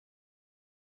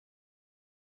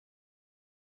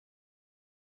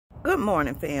Good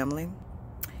morning, family.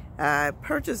 I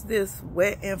purchased this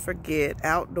Wet and Forget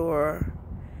outdoor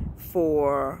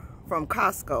from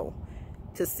Costco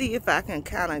to see if I can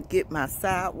kind of get my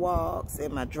sidewalks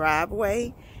and my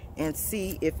driveway and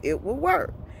see if it will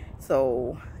work.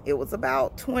 So it was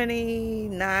about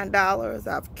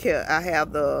 $29. I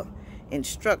have the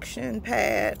instruction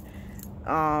pad,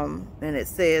 and it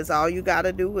says all you got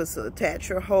to do is attach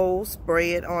your hose,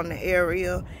 spray it on the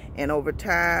area, and over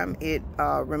time it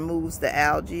removes the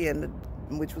algae,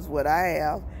 which was what I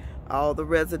have, all the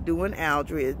residue and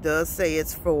algae. It does say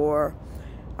it's for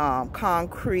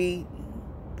concrete,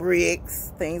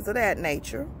 bricks, things of that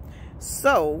nature.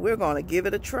 So we're going to give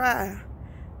it a try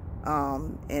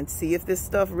and see if this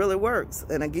stuff really works.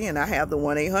 And again, I have the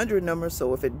 1-800 number,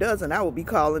 so if it doesn't, I will be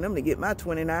calling them to get my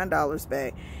 $29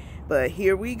 back. But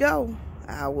here we go.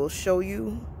 I will show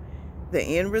you the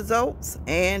end results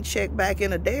and check back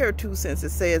in a day or two, since it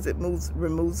says it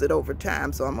removes it over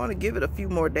time. So I'm going to give it a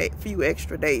few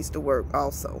extra days to work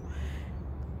also.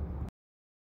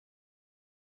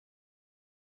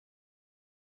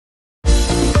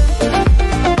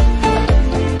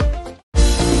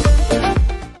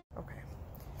 Okay.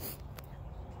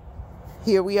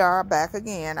 Here we are back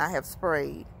again. I have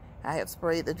sprayed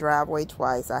the driveway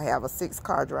twice. I have a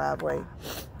 6-car driveway,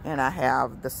 and I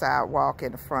have the sidewalk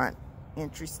in the front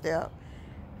entry step,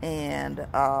 and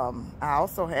I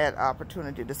also had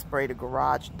opportunity to spray the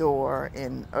garage door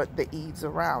and the eaves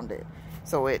around it.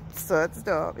 So it sudsed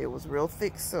up. It was real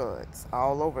thick suds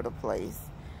all over the place,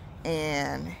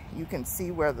 and you can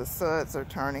see where the suds are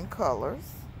turning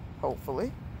colors,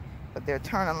 hopefully, but they're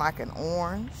turning like an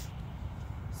orange.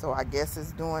 So I guess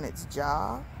it's doing its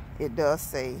job. It does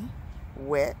say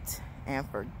wet and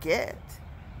forget,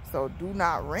 so do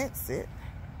not rinse it.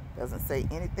 Doesn't say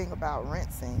anything about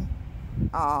rinsing.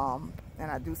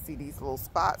 And I do see these little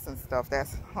spots and stuff.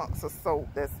 That's hunks of soap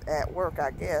that's at work,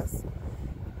 I guess.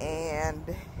 And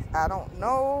I don't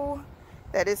know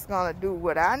that it's gonna do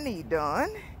what I need done,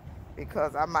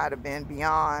 because I might have been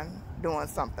beyond doing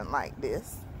something like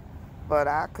this. But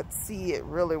I could see it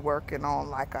really working on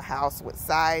like a house with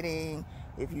siding,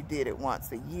 if you did it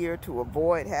once a year to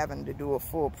avoid having to do a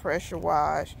full pressure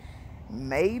wash.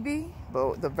 Maybe,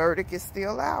 but the verdict is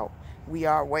still out. We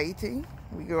are waiting.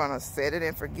 We're gonna set it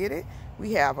and forget it.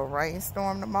 We have a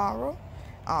rainstorm tomorrow,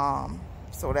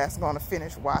 so that's gonna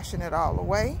finish washing it all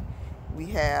away. We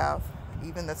have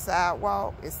even the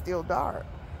sidewalk is still dark.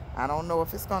 I don't know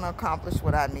if it's gonna accomplish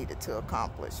what I need it to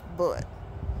accomplish, but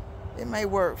it may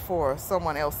work for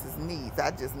someone else's needs.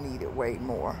 I just need it way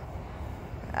more,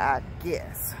 I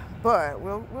guess. But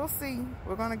we'll see.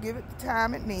 We're gonna give it the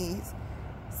time it needs.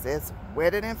 It says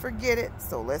wet it and forget it,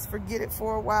 so let's forget it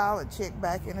for a while and check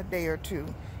back in a day or two,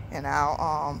 and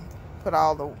I'll put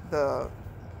all the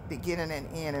beginning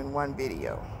and end in one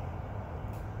video.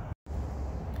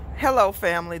 Hello,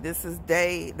 family. This is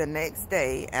the next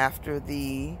day after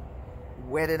the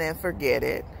wet it and forget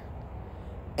it,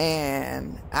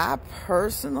 and I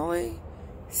personally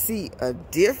see a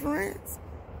difference.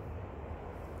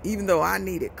 Even though I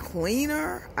need it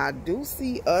cleaner, I do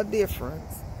see a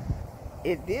difference.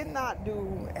 It did not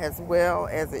do as well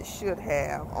as it should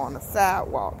have on the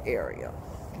sidewalk area,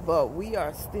 but we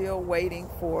are still waiting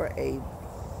for a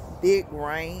big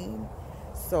rain.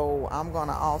 So I'm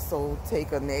gonna also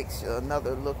take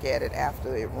another look at it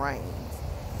after it rains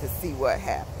to see what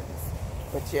happens.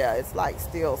 But yeah, it's like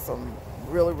still some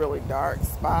really dark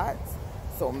spots.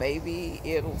 So maybe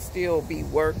it'll still be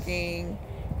working,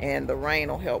 and the rain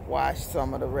will help wash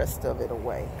some of the rest of it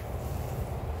away.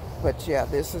 But yeah,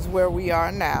 this is where we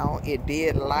are now. It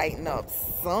did lighten up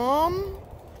some,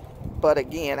 but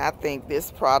again, I think this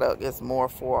product is more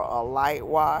for a light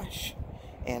wash,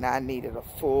 and I needed a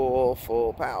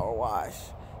full power wash,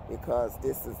 because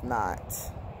this is not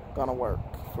gonna work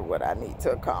for what I need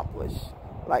to accomplish,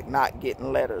 like not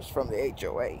getting letters from the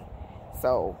HOA.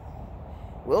 So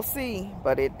we'll see,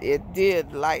 but it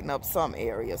did lighten up some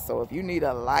areas. So if you need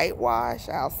a light wash,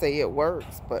 I'll say it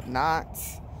works, but not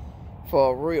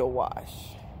for a real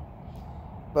wash.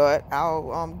 But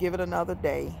I'll give it another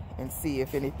day and see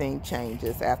if anything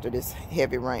changes after this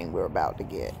heavy rain we're about to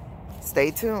get.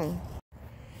 Stay tuned.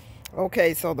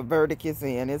 Okay, so the verdict is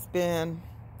in. It's been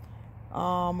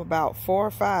about 4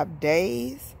 or 5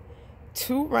 days,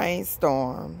 2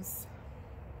 rainstorms,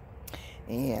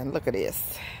 and look at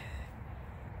this.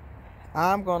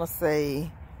 I'm gonna say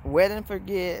wet and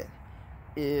forget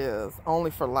is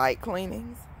only for light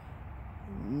cleanings,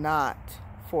 not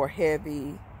for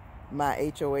heavy.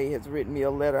 My HOA has written me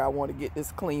a letter. I want to get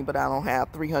this clean, but I don't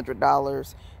have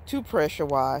 $300 to pressure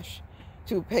wash,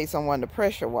 to pay someone to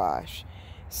pressure wash.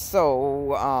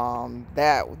 So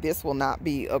this will not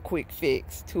be a quick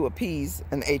fix to appease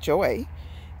an HOA.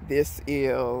 This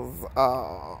is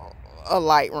a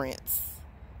light rinse.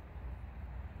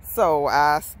 So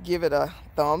I give it a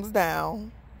thumbs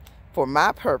down for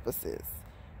my purposes.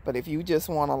 But if you just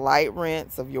want a light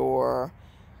rinse of your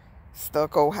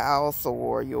stucco house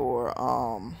or your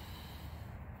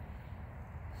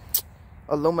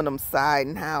aluminum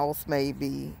siding house,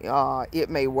 maybe it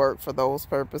may work for those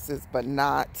purposes, but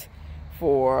not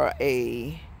for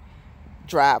a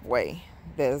driveway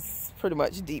that's pretty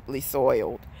much deeply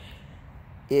soiled.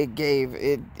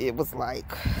 It was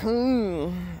like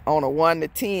on a 1 to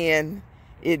 10,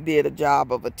 it did a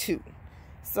job of a 2.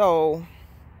 So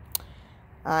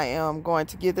I am going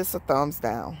to give this a thumbs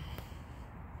down.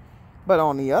 But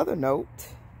on the other note,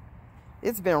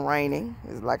 it's been raining.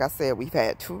 Like I said, we've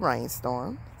had 2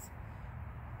 rainstorms.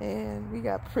 And we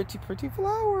got pretty, pretty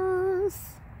flowers.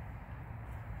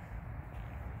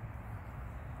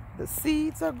 The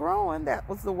seeds are growing. That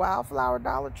was the Wildflower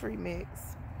Dollar Tree mix.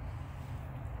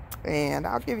 And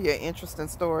I'll give you an interesting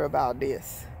story about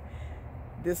this.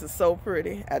 This is so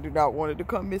pretty. I do not want it to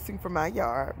come missing from my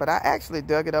yard. But I actually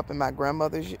dug it up in my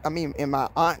in my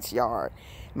aunt's yard.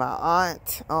 My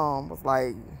aunt was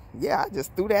like, yeah, I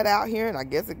just threw that out here and I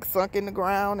guess it sunk in the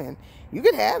ground and you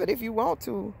could have it if you want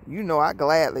to. You know, I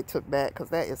gladly took that because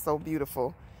that is so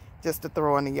beautiful just to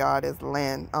throw in the yard as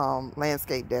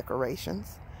landscape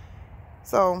decorations.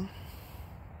 So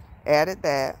added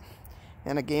that.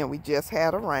 And again, we just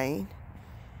had a rain.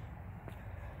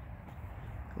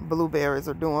 Blueberries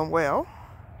are doing well.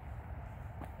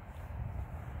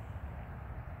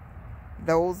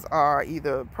 Those are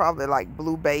either probably like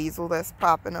blue basil that's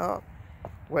popping up.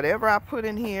 Whatever I put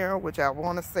in here, which I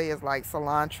want to say is like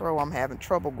cilantro, I'm having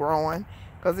trouble growing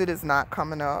because it is not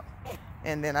coming up.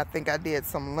 And then I think I did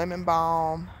some lemon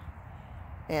balm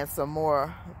and some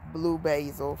more blue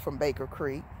basil from Baker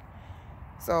Creek.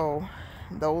 So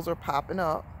those are popping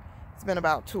up. It's been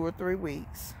about 2 or 3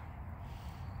 weeks.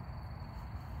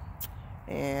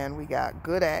 And we got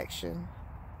good action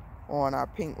on our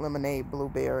pink lemonade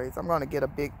blueberries. I'm going to get a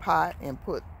big pot and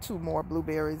put 2 more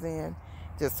blueberries in,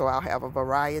 just so I'll have a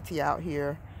variety out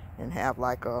here and have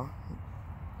like a,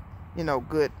 you know,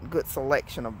 good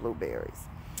selection of blueberries.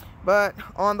 But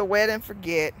on the wet and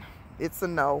forget, it's a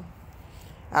no.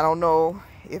 I don't know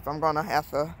if I'm going to have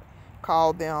to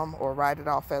call them or write it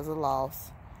off as a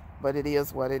loss, but it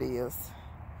is what it is.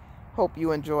 Hope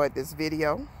you enjoyed this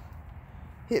video.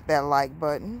 Hit that like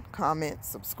button, comment,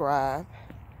 subscribe.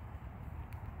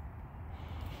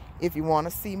 If you want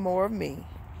to see more of me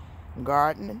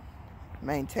gardening,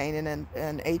 maintaining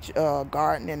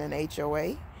gardening an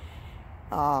HOA,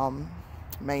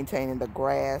 maintaining the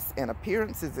grass and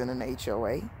appearances in an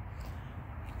HOA,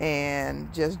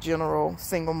 and just general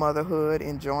single motherhood,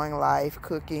 enjoying life,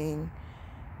 cooking,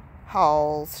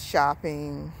 hauls,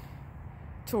 shopping,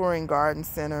 touring garden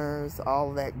centers,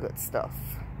 all that good stuff.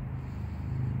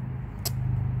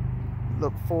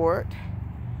 Look forward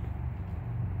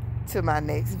to my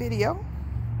next video.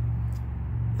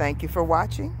 Thank you for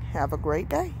watching. Have a great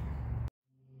day.